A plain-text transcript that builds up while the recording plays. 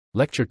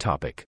Lecture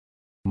topic: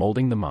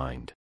 Moulding the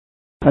Mind.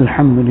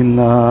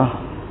 Alhamdulillah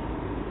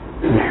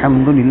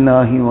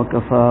wa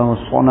kafa wa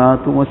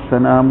salatu wa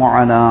salamu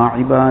ala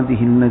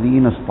ibadihi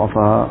alladhina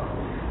istafa.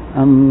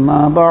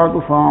 Amma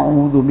ba'du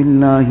fa'udhu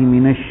billahi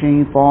minash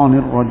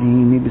shaitanir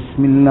rajim.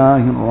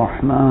 Bismillahir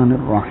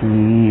rahmanir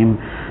rahim.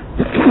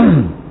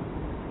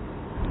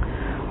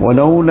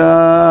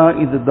 ولولا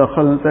إذ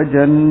دخلت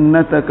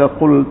جنتك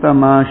قلت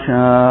ما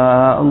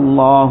شاء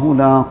الله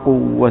لا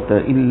قوة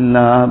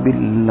إلا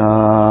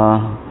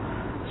بالله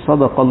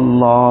صدق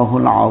الله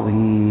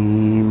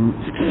العظيم.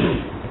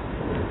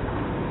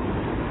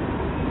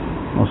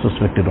 Most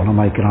respected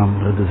ulama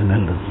ikram, brothers and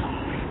elders,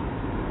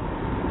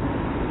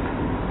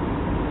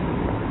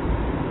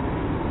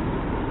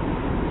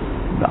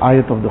 the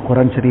ayat of the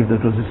Quran Sharif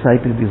that was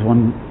recited is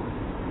one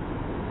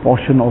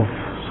portion of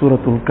Surah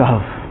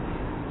Al-Kahf.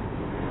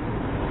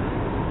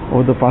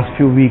 Over the past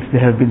few weeks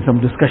there have been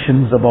some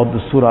discussions about the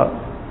surah.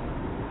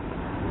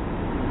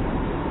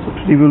 So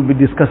today we will be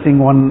discussing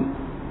one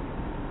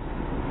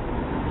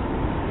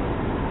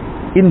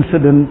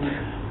incident,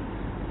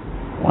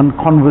 one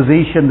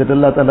conversation that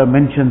Allah Ta'ala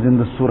mentions in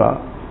the surah.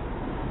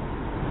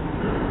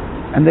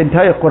 And the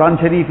entire Quran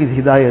Sharif is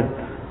hidayat.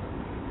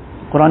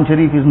 Quran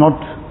Sharif is not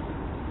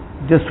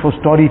just for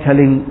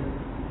storytelling.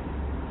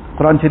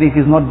 Quran Sharif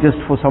is not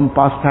just for some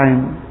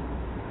pastime,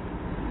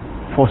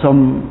 for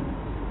some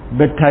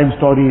bedtime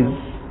stories.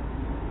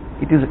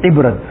 It is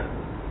ibrat.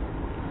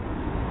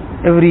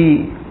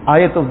 Every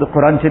ayat of the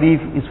Quran Sharif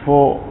is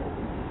for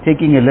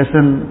taking a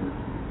lesson.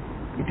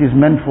 It is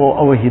meant for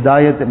our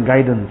hidayat and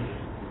guidance.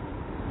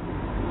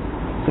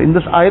 So in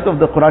this ayat of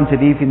the Quran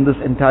Sharif, in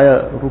this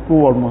entire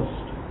ruku almost,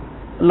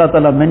 Allah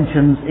Ta'ala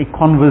mentions a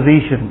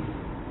conversation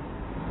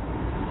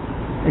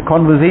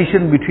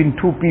between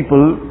two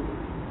people.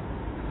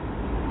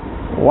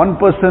 One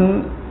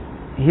person,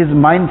 his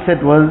mindset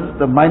was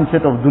the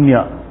mindset of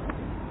dunya,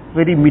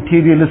 very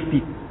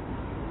materialistic,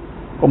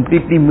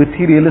 completely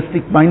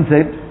materialistic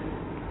mindset.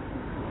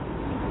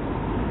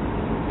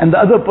 And the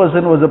other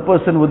person was a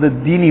person with a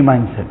dini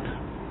mindset.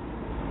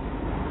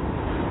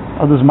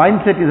 Now this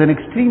mindset is an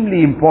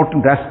extremely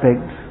important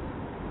aspect,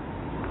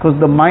 because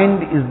the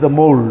mind is the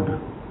mold.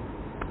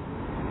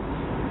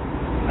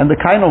 And the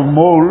kind of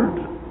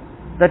mold,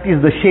 that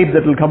is the shape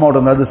that will come out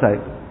on the other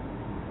side.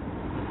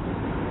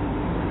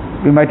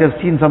 We might have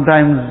seen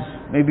sometimes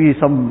maybe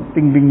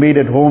something being made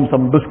at home,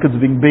 some biscuits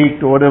being baked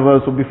or whatever.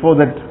 So before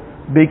that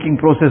baking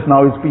process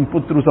now, it's been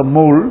put through some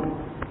mold.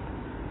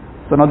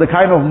 So now the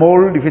kind of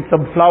mold, if it's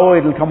some flour,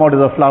 it will come out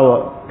as a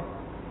flour.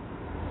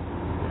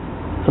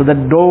 So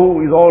that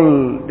dough is all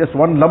just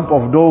one lump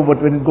of dough,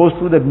 but when it goes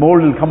through that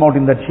mold, it will come out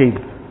in that shape.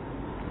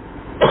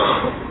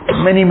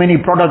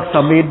 Many products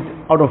are made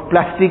out of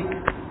plastic.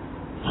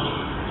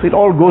 So it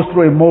all goes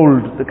through a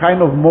mold. The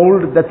kind of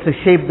mold, that's the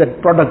shape that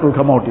product will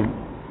come out in.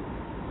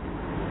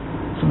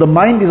 So the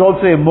mind is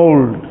also a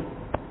mold,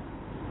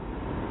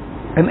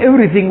 and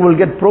everything will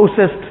get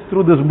processed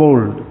through this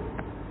mold.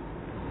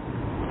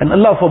 And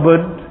Allah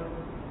forbid,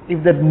 if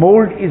that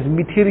mold is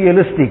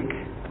materialistic,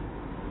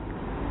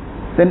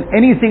 then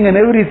anything and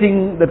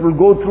everything that will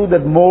go through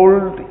that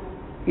mold,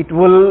 it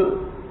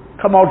will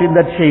come out in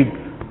that shape.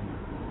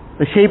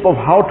 The shape of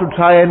how to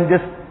try and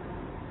just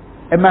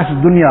amass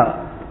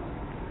dunya.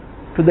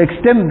 To the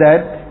extent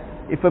that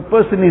if a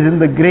person is in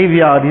the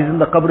graveyard, he's in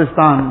the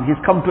qabristan, he's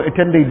come to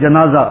attend a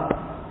janaza.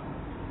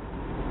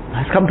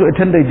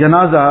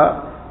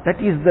 That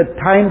is the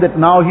time that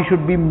now he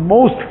should be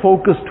most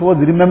focused towards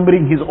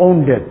remembering his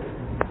own death.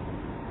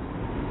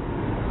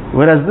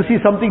 Whereas this is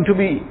something to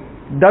be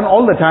done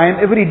all the time,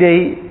 every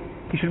day,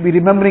 he should be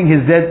remembering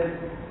his death.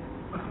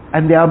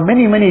 And there are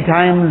many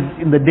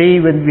times in the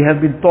day when we have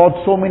been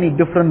taught so many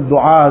different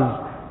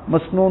du'as,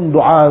 masnoon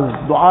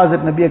du'as that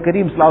Nabi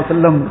Kareem Sallallahu Alaihi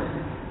Wasallam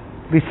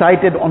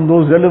recited on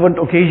those relevant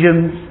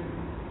occasions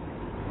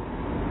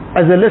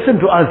as a lesson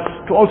to us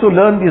to also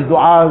learn these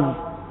du'as,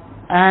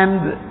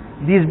 and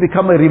these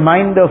become a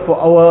reminder for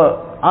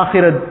our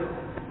akhirat.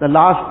 The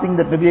last thing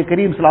that Nabi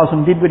Kareem Sallallahu Alaihi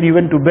Wasallam did when he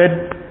went to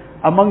bed,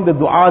 among the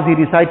du'as he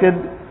recited,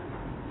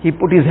 he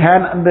put his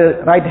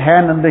right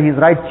hand under his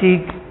right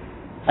cheek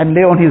and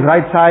lay on his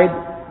right side,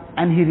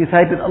 and he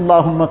recited,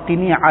 Allahumma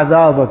qini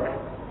azabak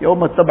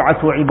yawma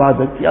tab'atu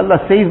ibadak. Ya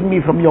Allah, save me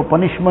from your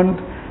punishment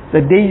the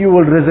day you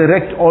will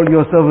resurrect all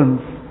your servants.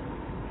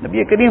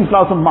 Nabi Kareem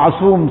Sallallahu Alaihi Wasallam,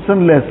 ma'soom,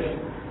 sinless.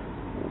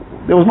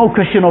 There was no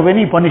question of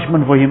any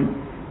punishment for him.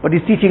 But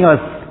he's teaching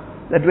us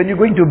that when you're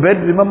going to bed,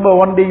 remember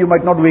one day you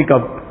might not wake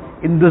up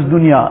in this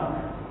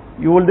dunya.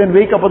 You will then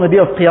wake up on the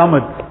day of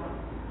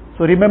Qiyamah.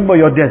 So remember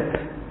your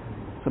death.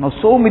 So now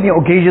so many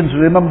occasions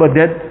to remember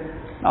death.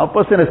 Now a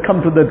person has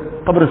come to the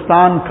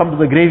qabristan, come to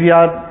the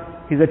graveyard.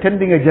 He's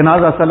attending a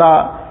janaza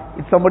salah.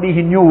 It's somebody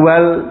he knew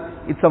well.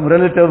 It's some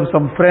relative,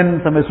 some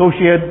friend, some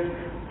associate.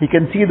 He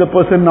can see the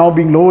person now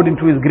being lowered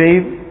into his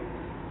grave.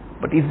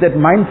 But if that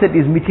mindset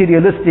is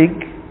materialistic,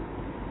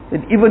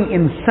 then even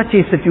in such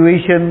a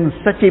situation,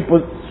 such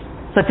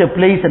a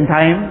place and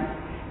time,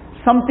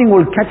 something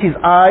will catch his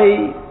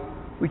eye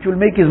which will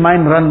make his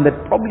mind run that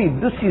probably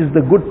this is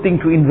the good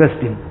thing to invest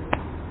in.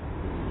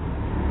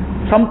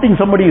 Something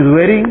somebody is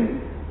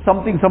wearing,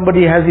 something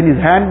somebody has in his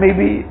hand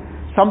maybe,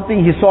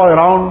 something he saw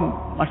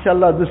around,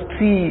 mashallah, this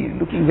tree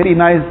looking very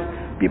nice,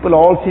 people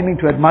are all seeming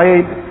to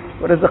admire it,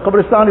 whereas the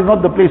Qabristan is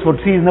not the place for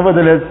trees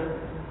nevertheless.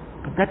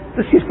 But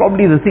this is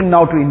probably the thing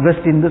now to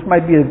invest in. This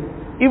might be,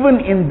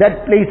 even in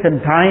that place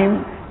and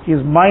time, his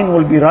mind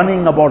will be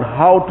running about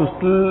how to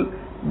still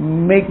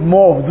make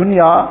more of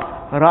dunya,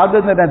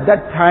 rather than at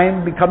that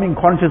time becoming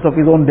conscious of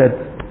his own death.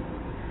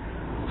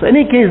 So in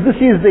any case, this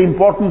is the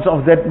importance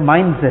of that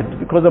mindset,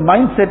 because the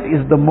mindset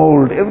is the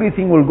mold.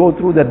 Everything will go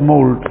through that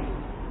mold.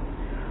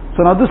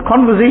 So now this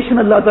conversation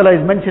Allah Ta'ala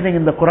is mentioning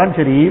in the Quran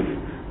Sharif,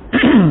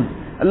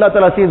 Allah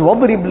Ta'ala says,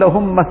 وَضْرِبْ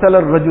لَهُمْ مَثَلَ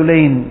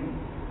الرَّجُلَيْنِ.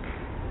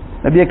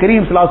 Nabi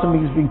Kareem Sallallahu Alaihi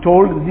Wasallam is being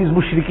told, these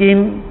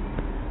mushrikeen,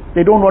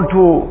 they don't want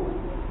to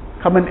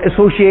come and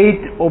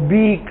associate or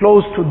be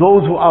close to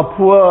those who are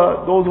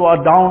poor, those who are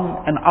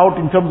down and out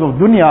in terms of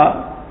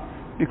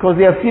dunya, because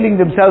they are feeling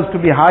themselves to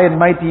be high and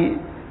mighty.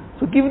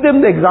 So give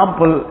them the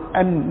example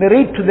and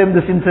narrate to them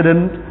this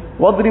incident.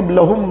 وَضْرِبْ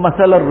لَهُمْ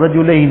مَثَلَ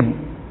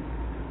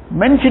الرَّجُلَيْنِ.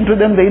 Mention to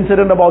them the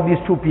incident about these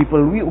two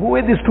people. Who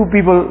were these two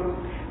people?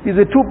 These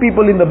were two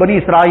people in the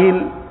Bani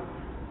Israel.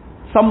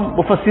 Some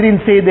Mufassirin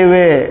say they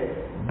were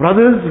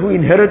brothers who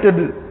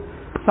inherited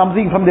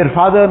something from their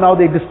father, now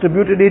they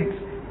distributed it,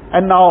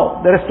 and now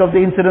the rest of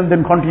the incident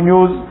then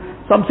continues.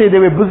 Some say they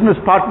were business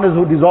partners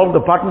who dissolved the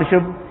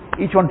partnership.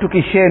 Each one took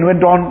his share and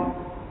went on.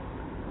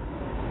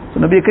 So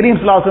Nabi Kareem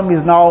Sallallahu Alaihi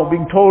Wasallam is now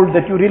being told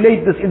that you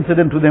relate this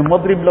incident to them.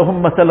 وَضْرِبْ لَهُمْ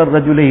مَثَلَ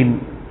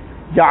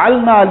الرَّجُلَيْنِ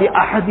جَعَلْنَا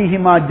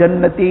لِأَحَدِهِمَا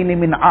جَنَّتَيْنِ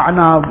مِنْ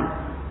أَعْنَابٍ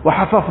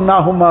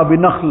وَحَفَفْنَاهُمَا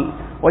بِنَخْلٍ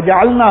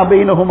وَجَعَلْنَا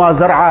بَيْنَهُمَا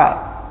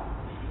زَرْعًا.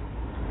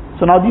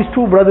 So now these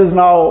two brothers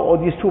now, or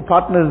these two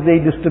partners, they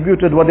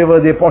distributed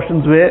whatever their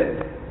portions were.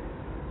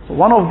 So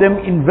one of them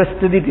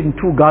invested it in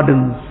two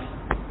gardens.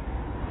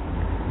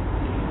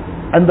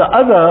 And the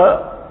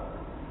other,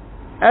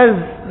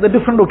 as the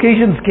different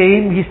occasions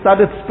came, he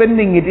started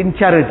spending it in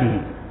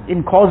charity,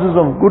 in causes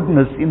of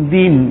goodness, in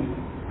deen.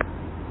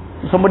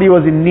 So somebody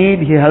was in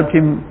need, he helped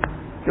him.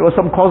 There was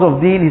some cause of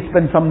deen, he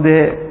spent some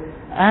there.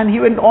 And he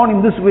went on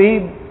in this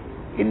way.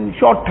 In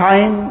short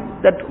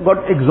time, that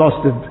got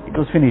exhausted. It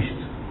was finished.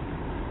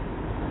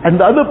 And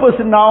the other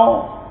person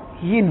now,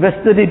 he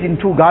invested it in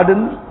two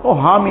gardens. No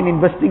harm in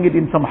investing it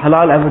in some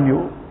halal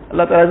avenue.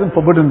 Allah Ta'ala hasn't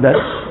forbidden that.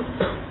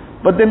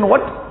 But then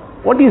what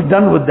is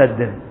done with that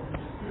then?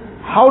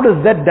 How does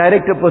that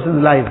direct a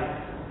person's life?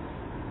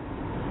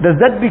 Does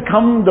that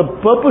become the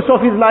purpose of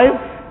his life?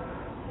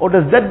 Or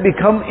does that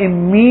become a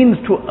means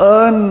to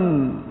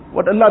earn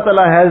what Allah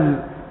Ta'ala has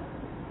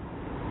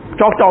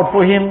chalked out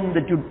for him,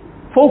 that you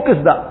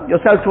focus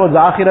yourself towards the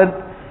akhirat,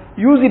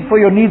 use it for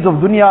your needs of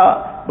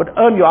dunya, but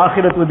earn your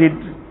akhirat with it?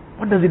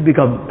 What does it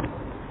become?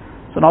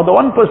 So now the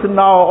one person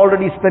now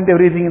already spent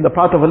everything in the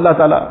path of Allah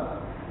Ta'ala.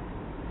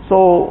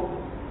 So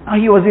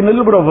he was in a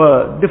little bit of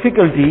a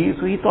difficulty,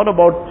 so he thought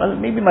about, well,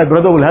 maybe my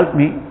brother will help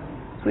me.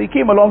 So he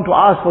came along to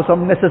ask for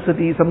some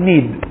necessity, some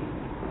need.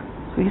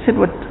 So he said,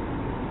 what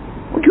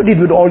you did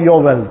with all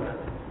your wealth?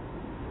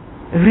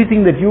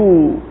 Everything that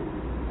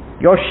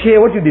your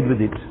share, what you did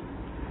with it?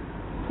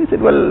 So he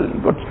said, well,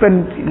 it got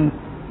spent in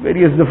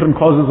various different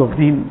causes of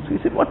deen. So he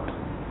said, what?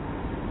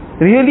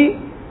 Really?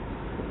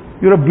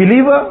 You're a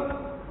believer?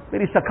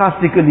 Very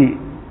sarcastically.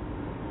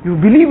 You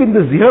believe in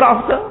this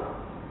hereafter?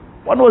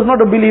 One was not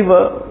a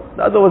believer,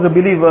 the other was a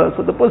believer.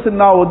 So the person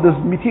now with this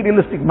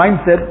materialistic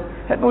mindset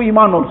had no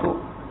iman also.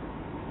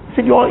 He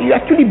said, you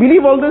actually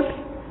believe all this?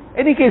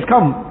 Any case,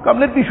 come,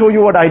 let me show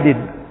you what I did.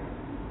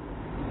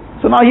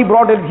 So now he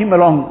brought him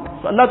along.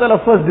 So Allah Ta'ala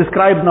first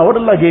describes now what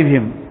Allah gave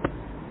him.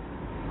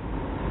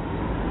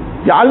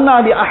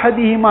 جَعَلْنَا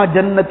لِأَحَدِهِمَا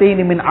جَنَّتَيْنِ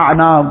مِنْ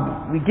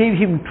أَعْنَابٍ. We gave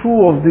him two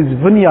of these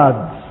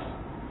vineyards,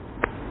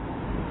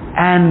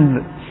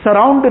 and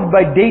surrounded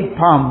by date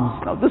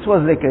palms. Now this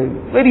was like a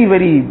very,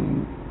 very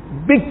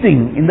big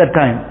thing in that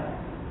time.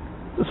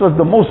 This was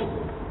the most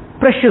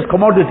precious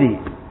commodity.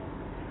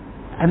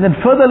 And then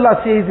further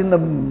Allah says, in the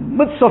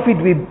midst of it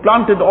we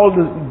planted all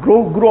this,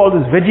 grew all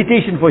this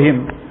vegetation for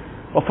him.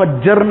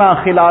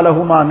 وَفَجَّرْنَا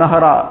خِلَالَهُمَا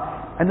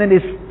نَهَرًا. And then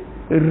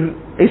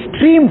a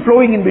stream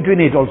flowing in between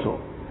it also.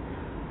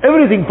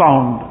 Everything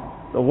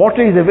found. The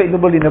water is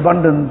available in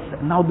abundance.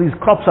 And now these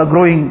crops are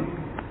growing.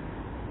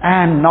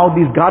 And now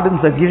these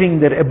gardens are giving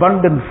their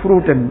abundant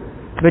fruit and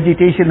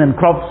vegetation and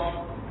crops.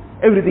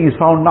 Everything is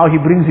found. Now he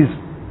brings his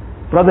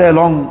brother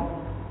along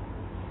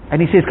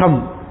and he says,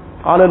 come.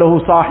 قَالَ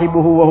لَهُ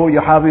صَاحِبُهُ وَهُوَ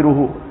يُحَاوِرُهُ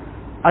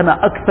أَنَا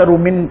أَكْثَرُ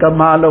مِنْكَ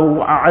مَالَهُ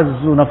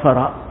أَعَزُّ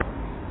نَفَرًا.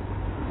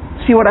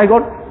 See what I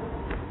got?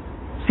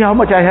 See how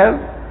much I have?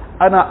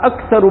 أَنَا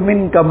أَكْثَرُ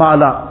مِنْكَ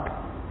مَالًا.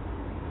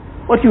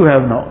 What you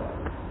have now?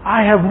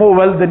 I have more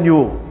wealth than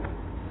you.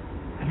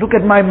 Look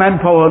at my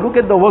manpower. Look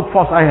at the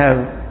workforce I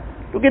have.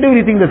 Look at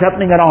everything that's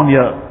happening around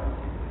here.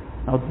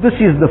 Now this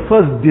is the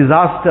first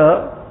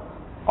disaster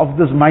of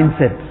this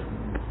mindset.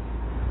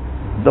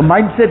 The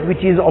mindset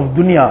which is of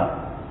dunya.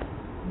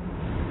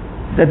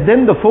 that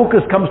then the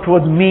focus comes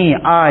towards me,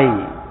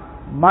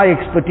 my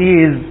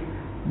expertise,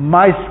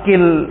 my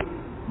skill,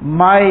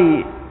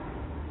 my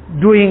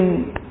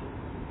doing,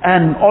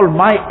 and all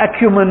my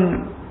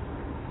acumen,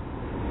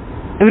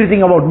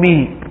 everything about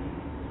me.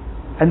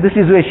 And this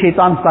is where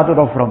shaitan started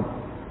off from.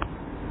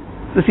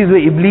 This is where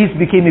Iblis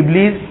became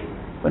Iblis.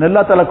 When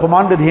Allah Ta'ala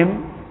commanded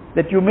him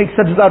that you make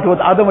sajda to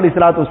Adam alayhi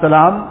salatu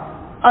wasalam,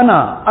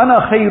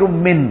 Ana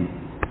khayrum min.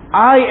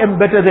 I am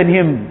better than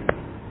him.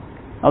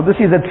 Now this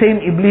is that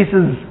same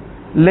Iblis's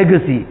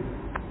legacy.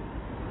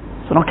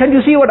 So now can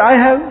you see what I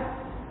have?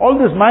 All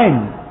this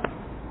mine.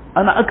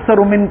 Ana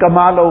aktharu minka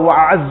mala wa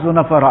a'azzu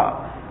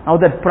nafara. Now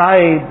that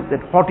pride,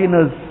 that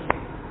haughtiness,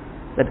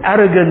 that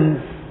arrogance,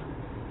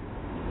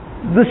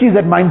 this is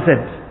that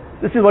mindset.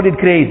 This is what it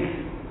creates.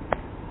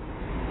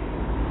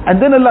 And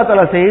then Allah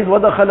Ta'ala says,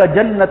 وَدَخَلَ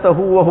جَنَّتَهُ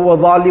وَهُوَ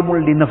ظَالِمٌ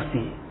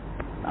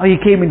لِنَفْسِهِ. Now he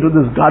came into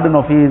this garden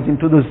of his,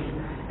 into this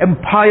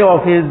empire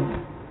of his,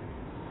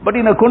 but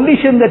in a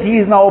condition that he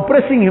is now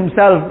oppressing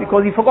himself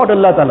because he forgot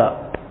Allah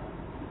Ta'ala.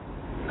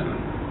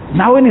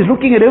 Now when he's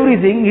looking at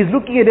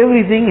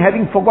everything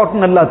having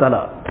forgotten Allah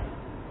Ta'ala.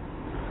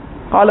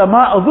 قَالَ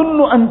مَا أَظُنُّ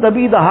أَن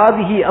تَبِيدَ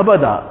هَذِهِ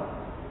أَبَدًا.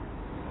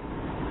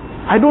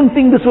 I don't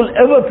think this will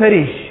ever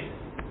perish.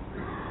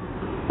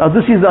 Now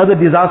this is the other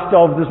disaster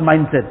of this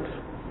mindset.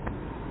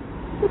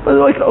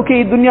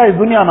 Okay, dunya is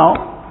dunya now.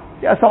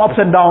 There are some ups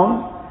and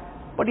downs.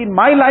 But in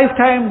my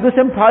lifetime, this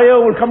empire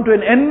will come to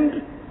an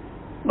end.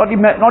 Not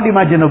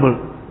imaginable.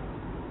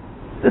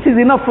 This is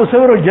enough for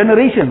several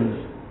generations.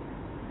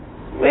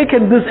 Where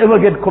can this ever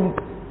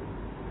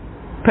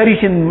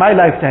perish in my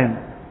lifetime?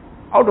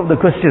 Out of the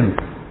question.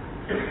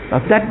 Now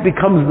that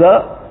becomes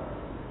the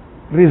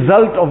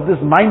result of this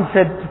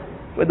mindset,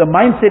 where the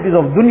mindset is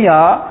of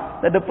dunya,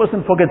 that the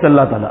person forgets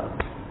Allah Ta'ala.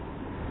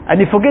 And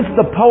he forgets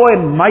the power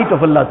and might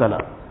of Allah Ta'ala.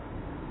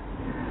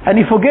 And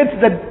he forgets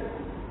that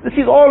this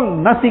is all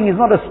nothing, is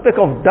not a speck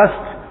of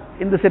dust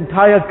in this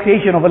entire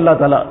creation of Allah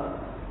Ta'ala.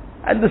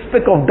 And the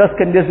speck of dust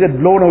can just get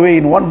blown away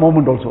in one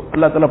moment also.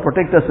 Allah Ta'ala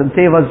protect us and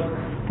save us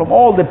from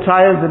all the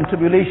trials and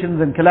tribulations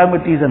and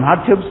calamities and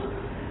hardships.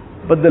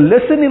 But the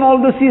lesson in all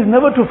this is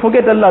never to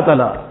forget Allah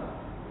Ta'ala.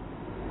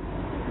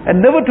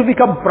 And never to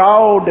become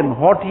proud and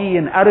haughty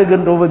and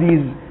arrogant over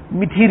these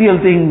material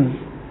things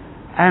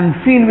and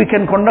feel we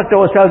can conduct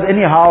ourselves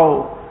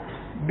anyhow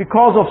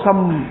because of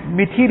some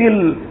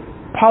material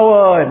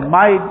power and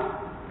might.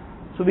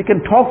 So we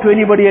can talk to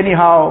anybody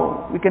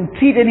anyhow, we can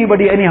treat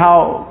anybody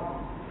anyhow.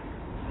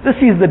 This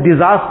is the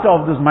disaster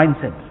of this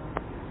mindset.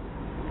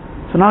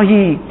 So now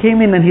he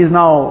came in and he's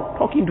now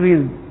talking to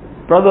his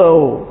brother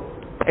or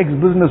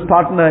ex-business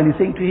partner, and he's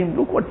saying to him,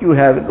 look what you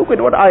have, look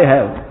at what I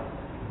have.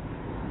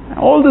 And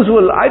all this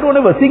will, I don't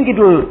ever think it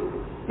will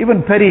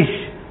even perish.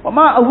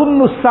 وَمَا أَظُنُّ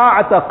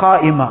السَّاعَةَ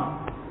قَائِمًا.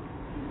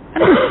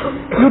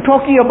 And you're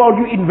talking about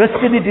you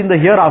invested it in the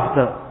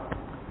hereafter.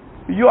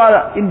 You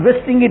are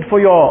investing it for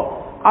your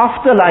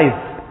afterlife.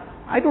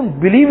 I don't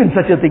believe in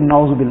such a thing,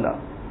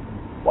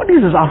 na'uzubillah. What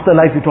is this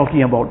afterlife you're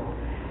talking about?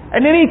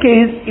 In any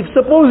case, if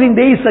supposing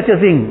there is such a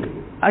thing,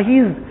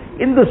 he's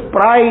in this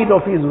pride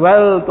of his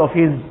wealth, of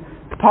his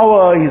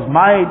power, his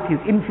might, his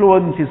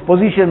influence, his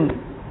position,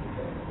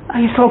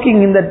 he's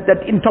talking in that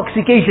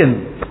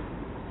intoxication.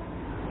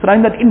 So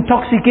in that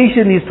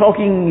intoxication he's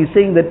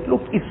saying that,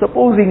 look, if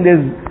supposing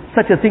there's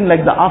such a thing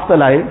like the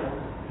afterlife,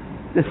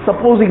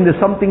 supposing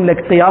there's something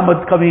like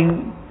Qiyamah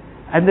coming,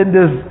 and then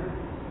there's,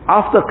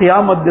 after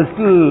Qiyamah there's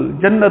still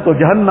Jannat or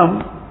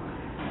Jahannam.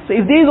 So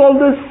if there is all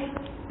this,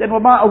 then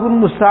وَمَا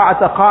أَظُنُّ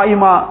السَّاعَةَ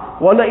قَائِمًا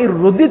وَلَئِن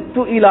رُدِدتُّ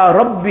إِلَىٰ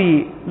رَبِّي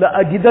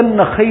لَأَجِدَنَّ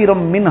خَيْرًا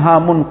مِنْهَا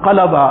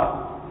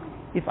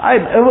مُنْقَلَبًا. If I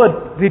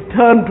ever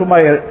return to my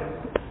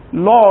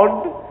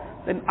Lord,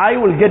 then I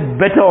will get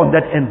better on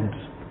that end.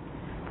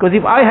 Because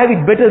if I have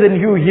it better than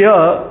you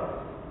here,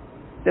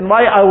 then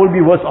why I will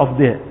be worse off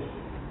there?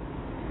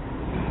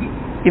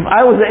 If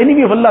I was the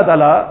enemy of Allah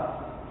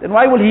Ta'ala, then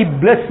why will He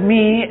bless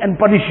me and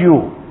punish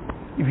you?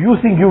 If you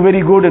think you're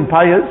very good and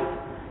pious,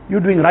 you're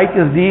doing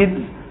righteous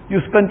deeds, you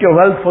spent your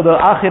wealth for the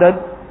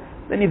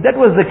akhirat, then if that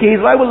was the case,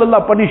 why will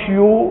Allah punish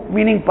you?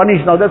 Meaning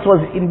punish, now that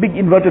was in big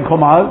inverted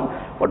commas.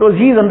 What was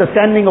his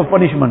understanding of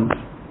punishment?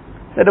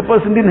 That a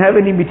person didn't have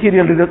any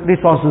material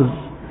resources.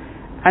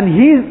 And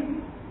his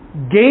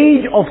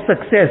gauge of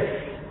success,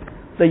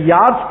 the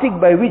yardstick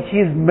by which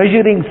he is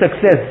measuring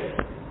success,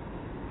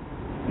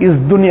 is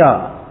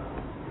dunya.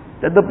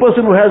 That the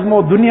person who has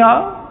more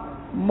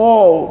dunya,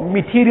 more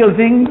material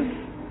things,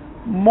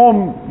 more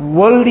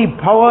worldly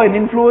power and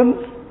influence,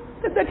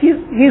 that he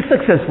is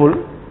successful.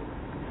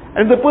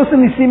 And if the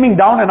person is seeming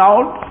down and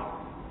out,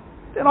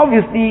 then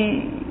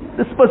obviously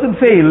this person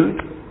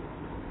failed.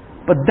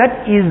 But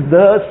that is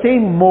the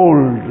same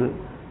mold,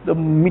 the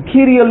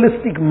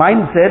materialistic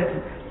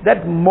mindset,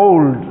 that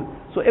mold.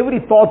 So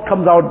every thought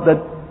comes out, that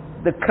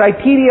the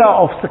criteria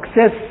of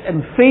success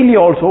and failure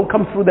also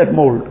comes through that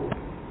mold.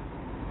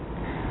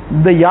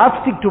 The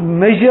yardstick to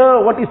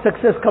measure what is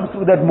success comes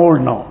through that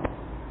mold now.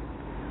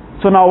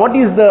 So now what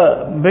is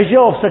the measure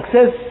of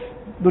success?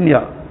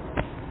 Dunya.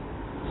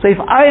 So if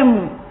I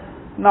am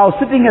now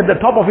sitting at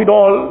the top of it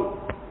all,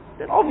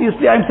 then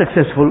obviously I'm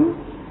successful.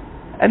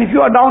 And if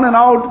you are down and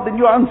out, then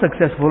you are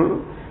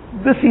unsuccessful.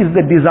 This is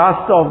the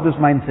disaster of this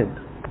mindset.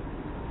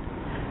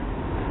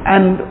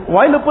 And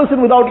while a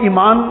person without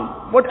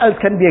Iman, what else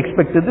can be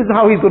expected? This is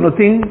how he's going to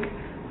think.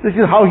 This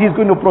is how he's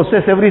going to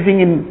process everything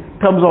in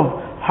terms of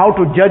how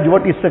to judge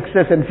what is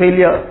success and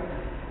failure.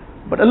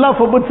 But Allah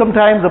forbid,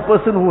 sometimes a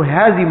person who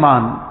has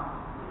Iman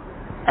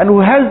and who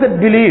has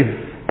that belief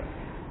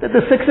that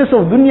the success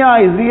of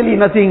dunya is really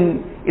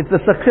nothing, it's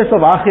the success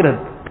of akhirat.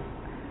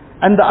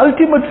 And the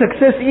ultimate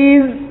success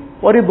is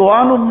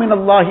وَرِضْوَانٌ مِّنَ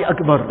اللَّهِ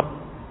أَكْبَرُ,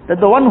 that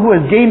the one who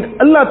has gained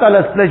Allah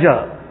Ta'ala's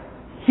pleasure,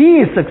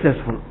 he is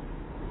successful.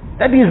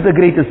 That is the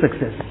greatest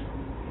success.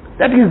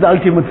 That is the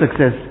ultimate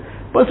success.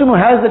 Person who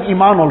has that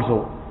Iman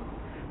also.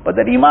 But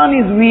that Iman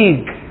is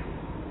weak.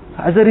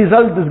 As a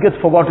result, this gets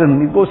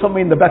forgotten. It goes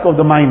somewhere in the back of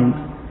the mind.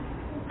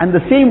 And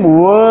the same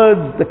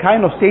words, the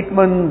kind of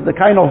statements,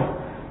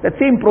 that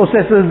same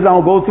processes now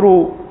go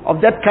through of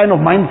that kind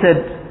of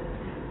mindset,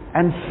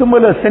 and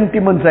similar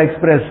sentiments are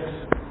expressed.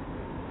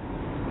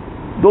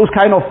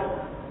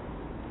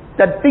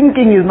 That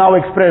thinking is now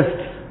expressed.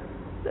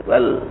 That,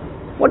 well,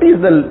 what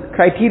is the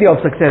criteria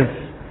of success?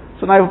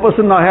 So now if a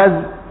person now has,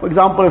 for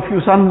example, a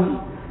few sons,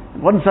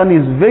 one son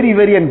is very,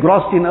 very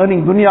engrossed in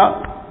earning dunya,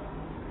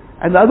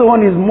 and the other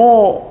one is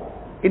more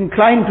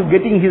inclined to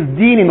getting his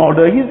deen in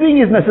order. He's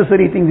doing his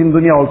necessary things in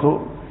dunya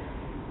also.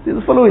 This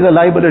fellow is a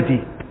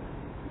liability.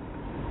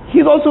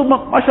 He's also,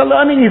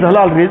 mashallah, earning his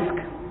halal rizq.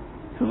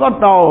 He's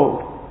not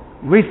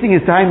now wasting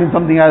his time in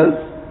something else.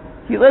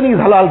 He's earning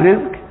his halal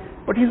rizq,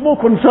 but he's more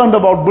concerned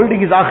about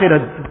building his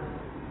akhirat.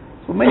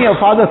 So many a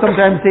father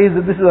sometimes says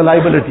that this is a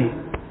liability.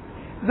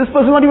 This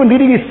person not even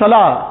reading his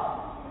salah.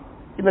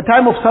 In the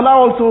time of salah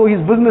also,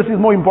 his business is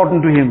more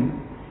important to him.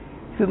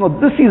 He says, no,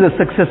 this is a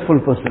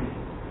successful person.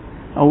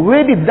 Now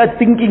where did that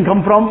thinking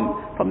come from?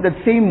 From that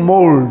same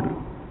mold,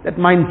 that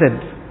mindset.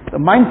 The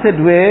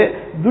mindset where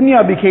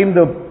dunya became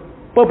the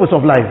purpose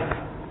of life.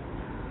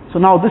 So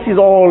now this is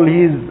all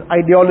his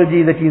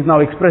ideology that he is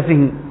now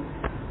expressing.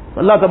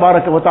 So Allah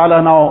Tabaraka wa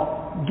Ta'ala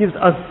now gives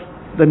us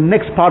the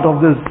next part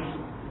of this.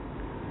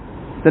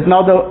 That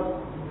now the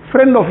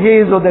friend of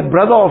his or that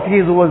brother of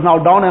his who was now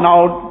down and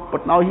out,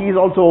 but now he is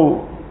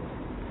also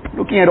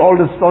looking at all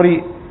this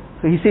story.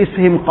 So he says to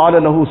him, قَالَ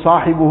لَهُ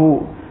صَاحِبُهُ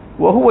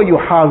وَهُوَ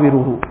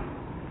يُحَاوِرُهُ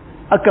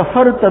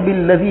أَكَفَرْتَ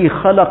بِالَّذِي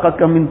خَلَقَكَ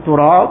مِنْ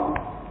تُرَابٍ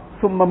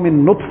ثُمَّ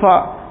مِنْ نُطْفَةٍ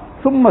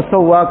ثُمَّ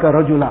سَوَّاكَ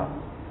رَجُلًا.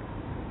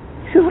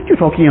 He says, what are you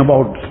talking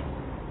about?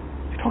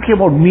 You're talking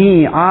about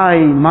me, I,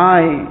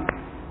 my,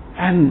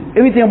 and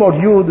everything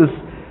about you,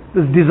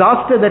 this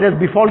disaster that has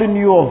befallen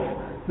you of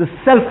this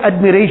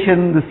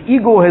self-admiration, this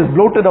ego has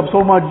bloated up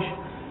so much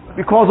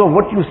because of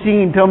what you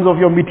see in terms of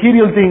your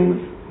material things.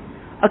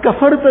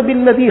 أَكَفَرْتَ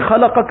بِالَّذِي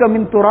خَلَقَكَ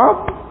مِنْ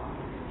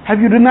تُرَابٍ. Have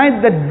you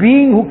denied that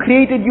being who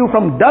created you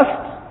from dust?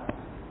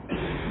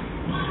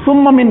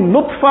 ثُمَّ مِنْ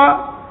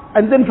نُطْفَةٍ,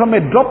 and then from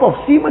a drop of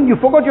semen, you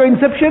forgot your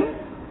inception?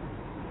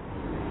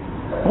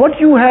 What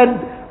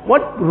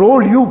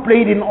role you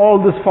played in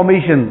all this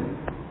formation,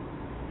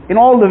 in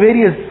all the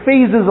various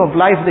phases of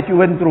life that you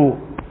went through,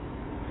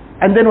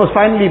 and then was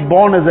finally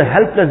born as a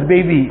helpless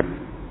baby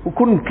who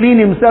couldn't clean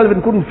himself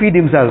and couldn't feed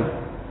himself.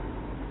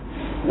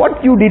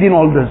 What you did in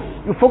all this?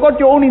 You forgot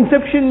your own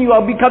inception. You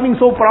are becoming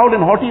so proud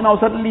and haughty now.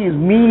 Suddenly is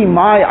me,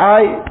 my,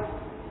 I.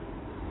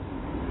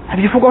 Have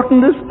you forgotten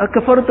this?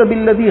 أَكَفَرْتَ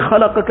بِالَّذِي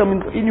خَلَقَكَ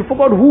مِنْ. You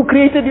forgot who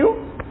created you?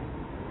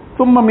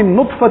 ثُمَّ مِنْ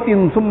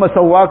نُطْفَةٍ ثُمَّ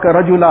سَوَّاكَ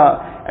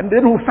رَجُلًا. And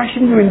then who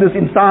fashioned you in this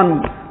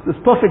insan, this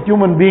perfect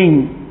human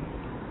being.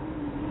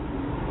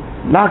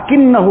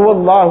 لَكِنَّ هُوَ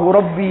اللَّهُ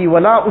رَبِّي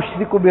وَلَا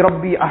أُشْرِكُ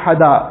بِرَبِّي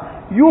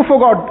أَحَدًا. You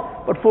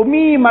forgot, but for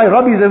me, my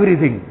Rabb is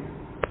everything.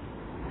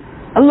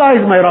 Allah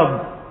is my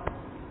Rabb.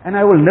 And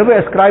I will never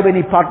ascribe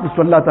any partners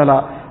to Allah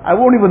Ta'ala. I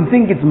won't even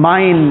think it's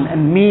mine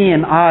and me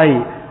and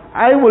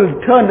I will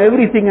turn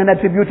everything and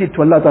attribute it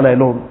to Allah Ta'ala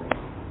alone.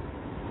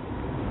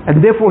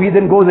 And therefore he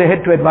then goes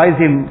ahead to advise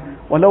him,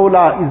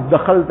 وَلَوْلَا إِذْ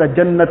دَخَلْتَ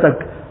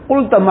جَنَّتَكَ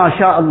قُلْتَ مَا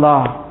شَاءَ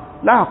اللَّهُ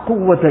لَا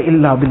قُوَّةَ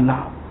إِلَّا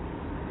بِاللَّهِ.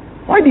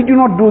 Why did you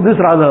not do this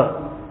rather?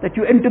 That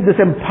you entered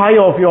this empire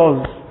of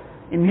yours.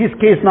 In his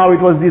case now it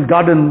was these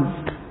gardens.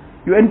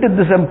 You entered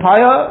this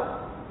empire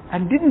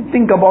and didn't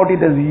think about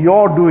it as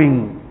your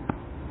doing.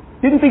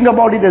 Didn't think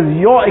about it as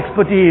your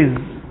expertise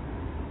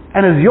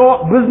and as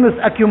your business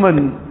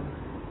acumen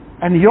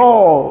and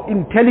your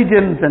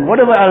intelligence and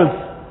whatever else.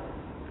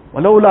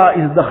 وَلَوْلَا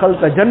إِذْ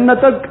دَخَلْتَ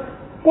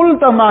جَنَّتَكَ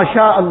قُلْتَ مَا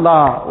شَاءَ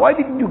اللَّهُ. Why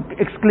didn't you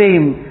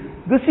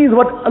exclaim, this is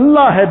what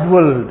Allah had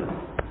willed.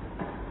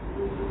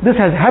 This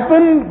has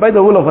happened by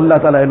the will of Allah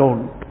Ta'ala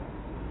alone.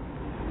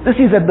 This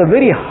is at the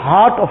very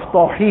heart of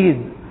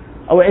Tawheed.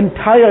 Our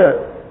entire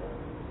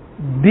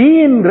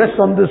deen rests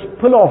on this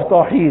pillar of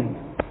Tawheed.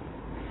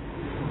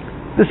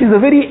 This is the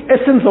very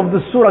essence of the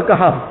Surah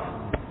Kahf.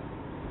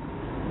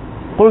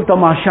 قُلْتَ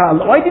مَا شَاءَ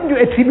اللَّهُ. Why didn't you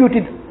attribute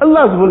it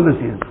Allah's will this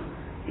is?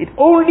 It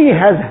only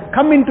has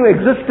come into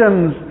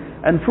existence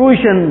and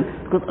fruition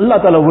because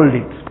Allah Ta'ala willed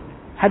it.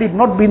 Had it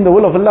not been the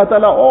will of Allah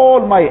Ta'ala,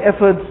 all my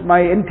efforts,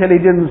 my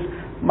intelligence,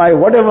 my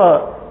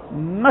whatever,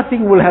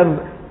 nothing will have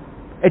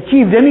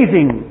achieved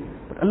anything.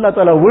 But Allah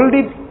Ta'ala willed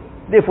it,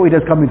 therefore it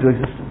has come into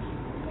existence.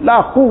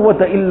 La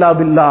quwwata illa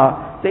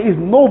billah. There is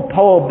no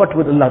power but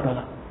with Allah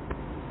Ta'ala.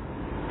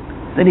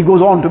 Then he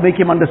goes on to make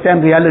him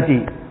understand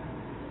reality.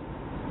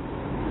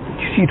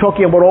 You see,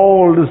 talking about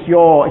all this,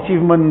 your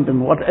achievement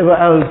and whatever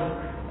else,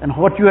 and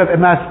what you have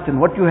amassed, and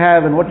what you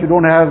have and what you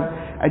don't have,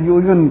 and you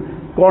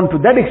even gone to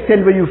that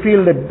extent where you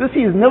feel that this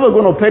is never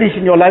going to perish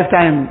in your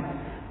lifetime,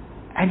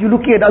 and you're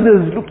looking at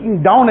others,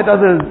 looking down at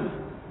others.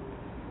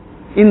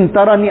 In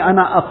tarani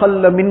ana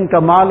aqalla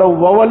minka mala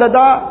wa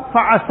walada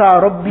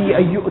fa'asa rabbi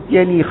an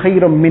yu'tiyani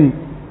khayran min.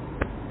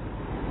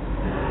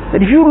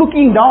 That if you're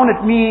looking down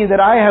at me, that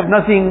I have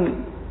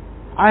nothing,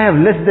 I have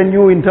less than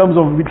you in terms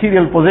of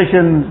material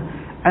possessions,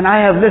 and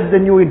I have less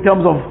than you in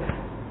terms of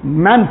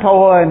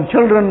manpower and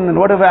children and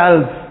whatever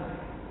else,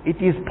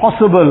 it is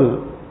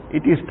possible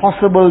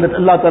that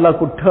Allah Ta'ala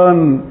could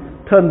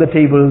turn the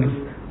tables.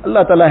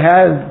 Allah Ta'ala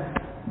has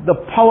the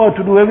power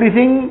to do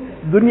everything.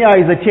 Dunya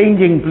is a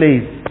changing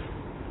place.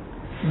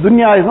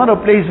 Dunya is not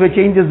a place where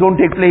changes don't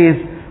take place.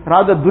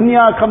 Rather,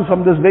 dunya comes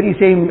from this very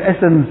same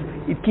essence.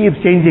 It keeps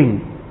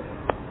changing.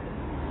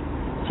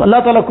 So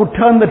Allah Ta'ala could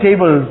turn the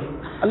tables.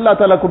 Allah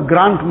Ta'ala could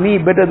grant me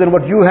better than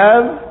what you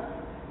have.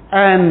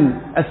 And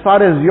as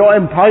far as your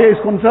empire is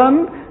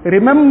concerned,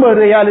 remember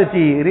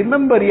reality.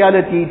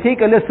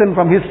 Take a lesson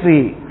from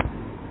history.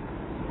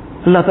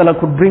 Allah Ta'ala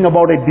could bring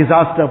about a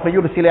disaster.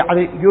 فَيُرْسِلَ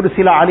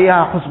عَلَيْهَا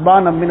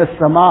حُسْبَانًا مِنَ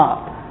السَّمَاءِ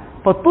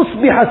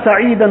فَتُصْبِحَ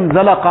سَعِيدًا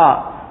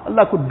زَلَقًا.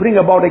 Allah could bring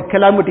about a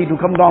calamity to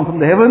come down from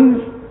the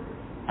heavens,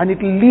 and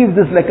it will leave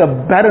this like a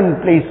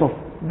barren place of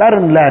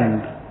barren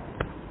land.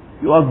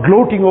 You are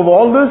gloating over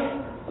all this,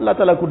 Allah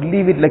Ta'ala could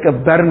leave it like a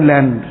barren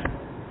land.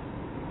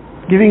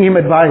 Giving him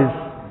advice,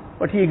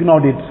 but he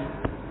ignored it.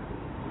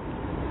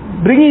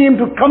 Bringing him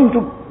to come to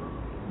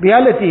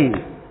reality,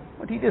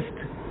 but he just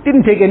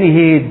didn't take any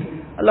heed.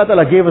 Allah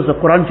Ta'ala gave us the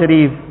Quran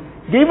Sharif,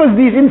 gave us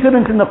these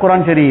incidents in the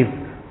Quran Sharif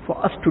for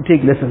us to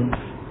take lessons.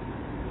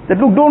 That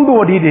look, don't do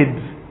what he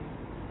did.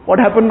 What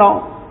happened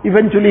now?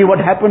 Eventually what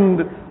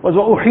happened was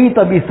وَأُحِيطَ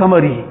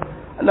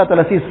بِثَمَرِهِ. Allah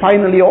Ta'ala says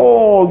finally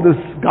all this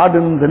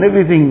gardens and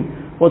everything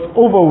was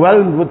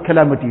overwhelmed with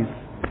calamities.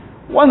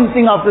 One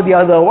thing after the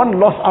other, one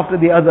loss after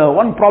the other,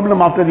 one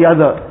problem after the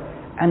other.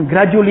 And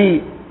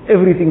gradually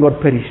everything got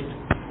perished.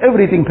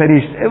 Everything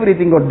perished.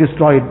 Everything got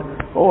destroyed.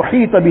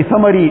 وَأُحِيطَ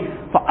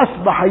بِثَمَرِهِ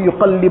فَأَصْبَحَ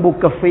يُقَلِّبُ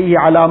كَفَّيْهِ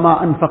عَلَى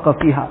مَا أَنْفَقَ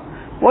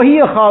فِيهَا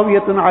وَهِيَ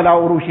خَاوِيَةٌ عَلَى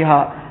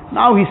عُرُوشِهَا.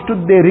 Now he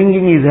stood there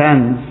wringing his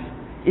hands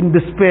in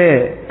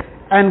despair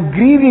and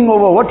grieving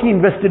over what he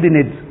invested in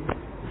it.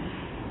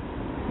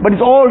 But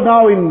it's all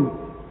now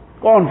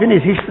gone,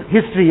 finished,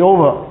 history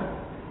over.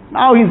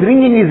 Now he's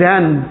wringing his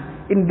hands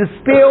in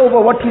despair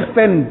over what he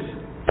spent,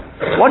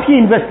 what he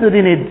invested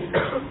in it.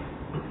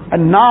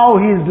 And now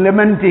he's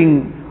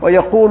lamenting,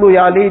 وَيَقُولُ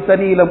يَا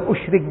لَيْتَنِي لَمْ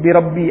أُشْرِكْ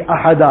بِرَبِّي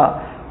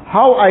أَحَدًا.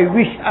 How I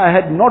wish I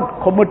had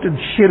not committed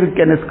shirk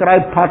and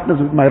ascribed partners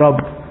with my Rabb.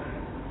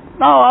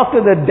 Now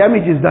after the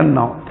damage is done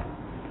now.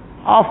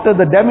 After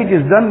the damage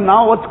is done,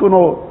 now what's going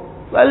to...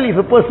 Well, if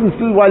a person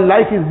still, while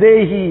life is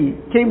there, he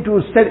came to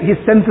his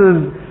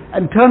senses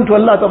and turned to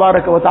Allah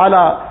Tabaraka wa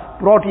Ta'ala,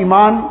 brought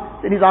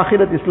Iman, then his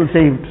akhirat is still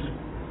saved.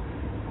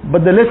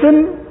 But the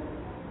lesson,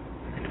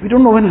 we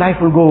don't know when life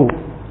will go.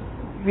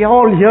 We are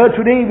all here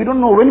today, we don't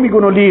know when we're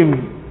going to leave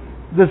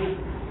this.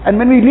 And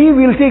when we leave,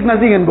 we'll take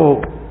nothing and go.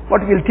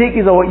 What we'll take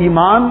is our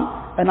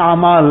Iman and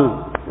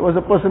Amal. There was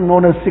a person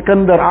known as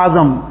Sikandar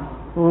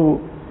Azam, who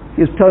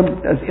is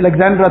termed as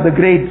Alexander the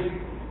Great.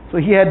 So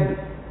he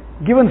had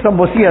given some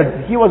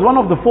wasiyat. He was one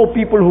of the 4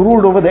 people who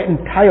ruled over the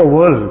entire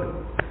world.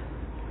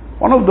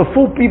 One of the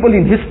 4 people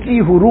in history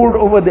who ruled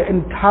over the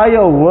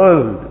entire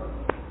world.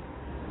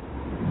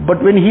 But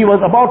when he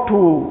was about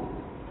to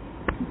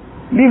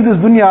leave this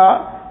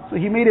dunya, so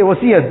he made a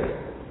wasiyat.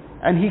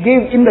 And he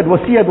gave in that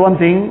wasiyat one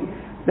thing,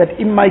 that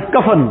in my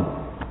kafan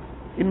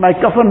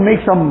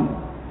make some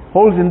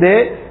holes in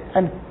there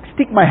and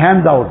stick my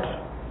hand out.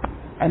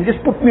 And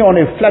just put me on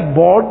a flat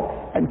board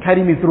and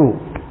carry me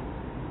through.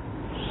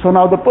 So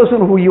now the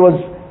person who he was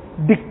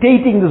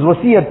dictating this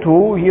wasiyat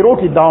to, he wrote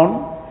it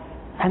down.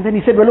 And then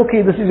he said, well,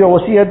 okay, this is your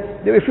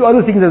wasiyat. There were a few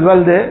other things as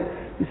well there.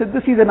 He said,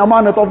 this is an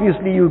amanat.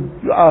 Obviously you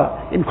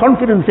are in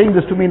confidence saying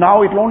this to me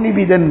now. It will only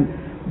be then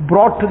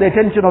brought to the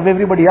attention of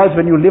everybody else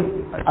when you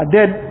are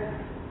dead.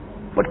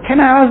 But can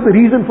I ask the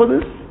reason for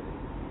this?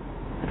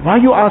 Why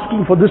are you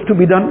asking for this to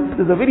be done?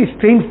 This is a very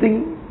strange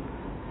thing.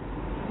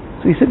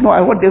 So he said, no,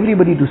 I want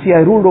everybody to see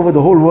I ruled over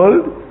the whole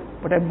world,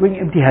 but I'm going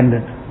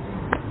empty-handed.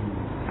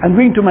 I'm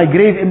going to my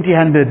grave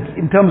empty-handed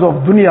in terms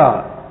of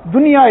dunya.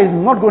 Dunya is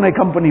not going to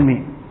accompany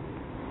me.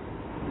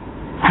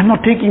 I'm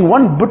not taking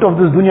one bit of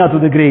this dunya to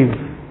the grave.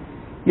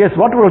 Yes,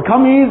 what will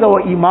come is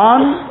our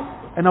Iman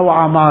and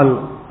our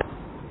Amal,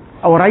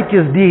 our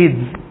righteous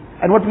deeds,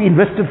 and what we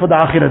invested for the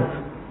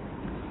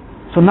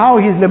Akhirat. So now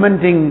he's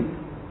lamenting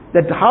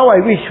that how I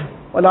wish,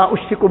 وَلَا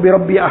أُشْرِكُ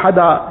بِرَبِّي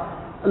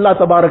أَحَدًا. Allah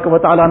Tabaraka wa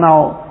Ta'ala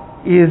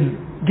now is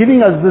giving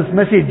us this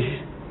message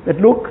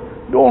that look,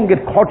 don't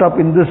get caught up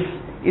in this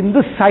in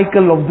this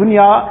cycle of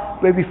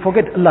dunya where we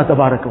forget Allah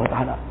Tabaraka wa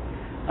Ta'ala.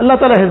 Allah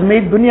Ta'ala has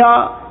made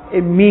dunya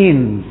a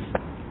means.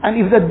 And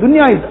if that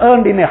dunya is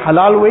earned in a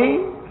halal way,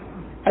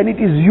 and it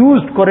is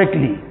used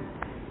correctly,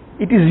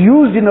 it is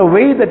used in a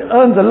way that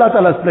earns Allah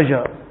Ta'ala's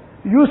pleasure.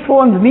 Used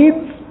for one's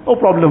needs, no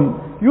problem.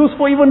 Used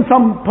for even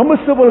some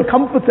permissible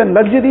comforts and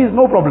luxuries,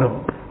 no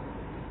problem.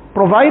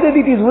 Provided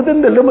it is within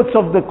the limits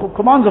of the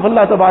commands of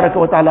Allah Tabaraka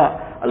wa Ta'ala,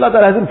 Allah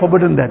Ta'ala hasn't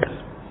forbidden that.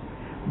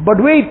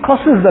 But where it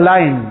crosses the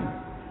line,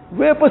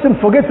 where a person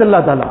forgets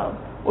Allah Ta'ala,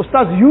 or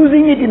starts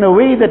using it in a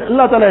way that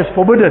Allah Ta'ala has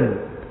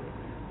forbidden,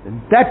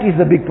 then that is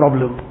the big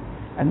problem.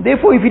 And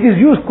therefore, if it is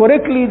used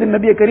correctly, then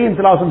Nabi Kareem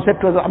Sallallahu Alaihi Wasallam said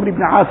to us, Amr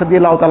ibn As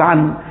radiyallahu ta'ala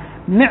an,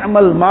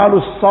 Ni'mal malu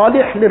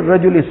salih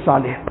lirrajul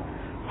salih.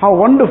 How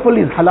wonderful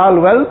is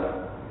halal wealth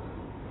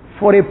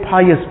for a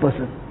pious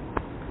person.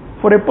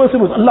 For a person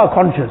who is Allah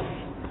conscious.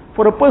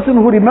 For a person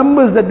who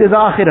remembers that there's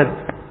akhirat.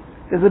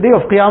 There's a day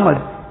of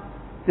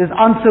qiyamah. There's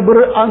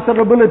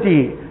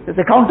answerability. There's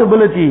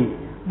accountability.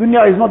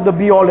 Dunya is not the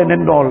be all and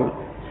end all.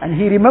 And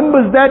he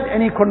remembers that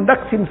and he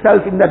conducts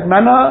himself in that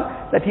manner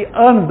that he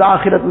earns the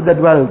akhirat with that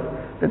wealth.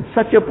 Then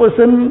such a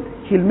person,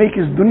 he'll make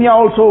his dunya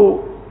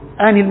also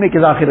and he'll make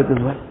his akhirat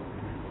as well.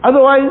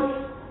 Otherwise,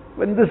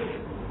 when this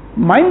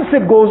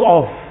mindset goes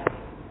off,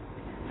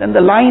 then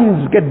the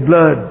lines get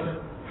blurred.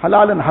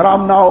 Halal and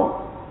haram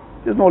now,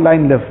 there's no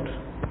line left.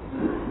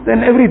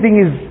 Then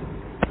everything is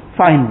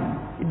fine.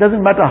 It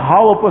doesn't matter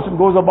how a person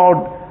goes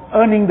about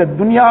earning the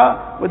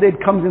dunya, whether it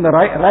comes in the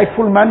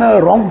rightful manner,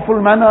 wrongful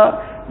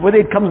manner,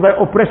 whether it comes by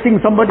oppressing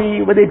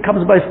somebody, whether it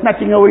comes by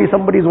snatching away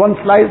somebody's one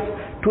slice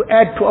to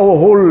add to our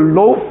whole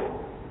loaf,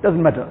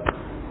 doesn't matter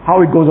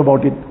how it goes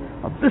about it.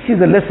 Now, this is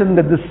a lesson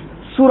that this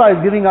surah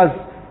is giving us,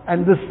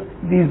 and this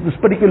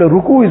particular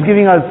ruku is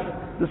giving us,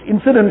 this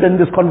incident and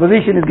this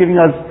conversation is giving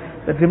us,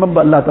 that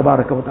remember Allah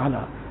Tabaraka wa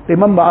Ta'ala,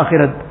 remember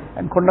akhirat,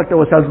 and conduct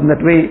ourselves in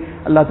that way.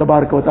 Allah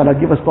Tabaraka wa Ta'ala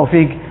give us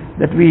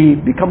tawfiq, that we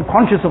become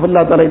conscious of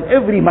Allah Ta'ala in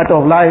every matter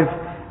of life,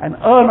 and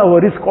earn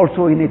our rizq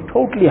also in a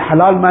totally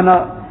halal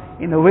manner,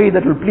 in a way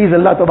that will please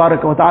Allah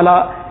Tabaraka wa Ta'ala,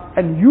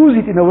 and use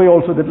it in a way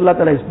also that Allah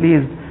Ta'ala is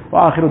pleased.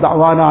 Wa akhiru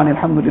da'wana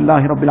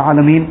alhamdulillahi rabbil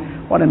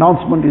alameen. One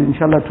announcement is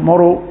inshallah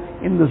tomorrow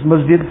in this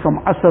masjid from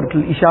Asr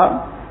till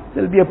Isha,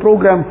 there will be a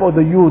program for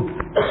the youth.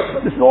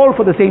 This is all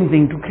for the same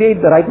thing, to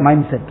create the right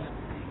mindset.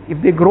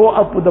 If they grow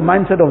up with the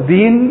mindset of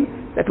deen,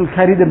 that will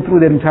carry them through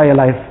their entire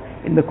life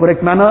in the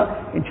correct manner.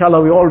 Inshallah,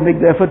 we all make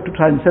the effort to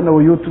try and send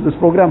our youth to this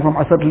program from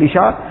Asr till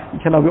Isha.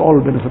 Inshallah, we all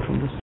benefit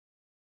from this.